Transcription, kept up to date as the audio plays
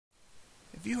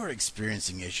If you are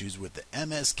experiencing issues with the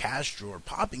MS cash drawer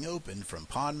popping open from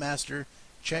PawnMaster,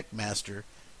 CheckMaster,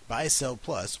 Buy Sell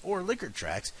Plus, or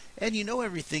LiquorTraks, and you know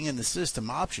everything in the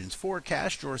system options for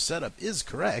cash drawer setup is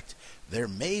correct, there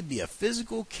may be a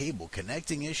physical cable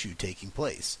connecting issue taking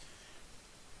place.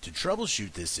 To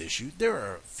troubleshoot this issue, there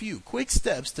are a few quick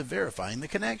steps to verifying the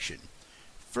connection.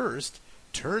 First,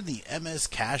 turn the MS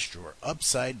cash drawer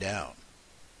upside down.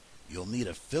 You'll need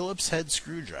a Phillips head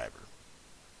screwdriver.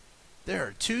 There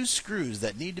are two screws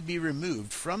that need to be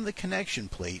removed from the connection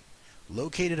plate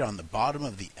located on the bottom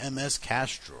of the MS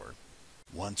cash drawer.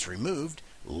 Once removed,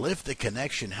 lift the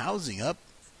connection housing up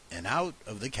and out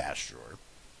of the cash drawer.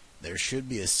 There should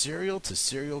be a serial to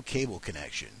serial cable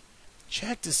connection.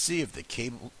 Check to see if the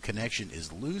cable connection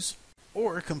is loose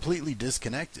or completely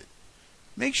disconnected.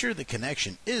 Make sure the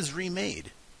connection is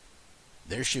remade.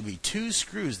 There should be two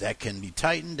screws that can be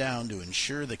tightened down to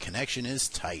ensure the connection is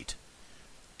tight.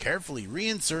 Carefully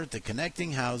reinsert the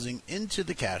connecting housing into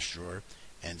the cash drawer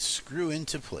and screw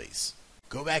into place.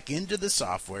 Go back into the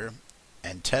software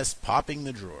and test popping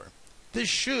the drawer. This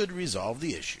should resolve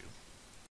the issue.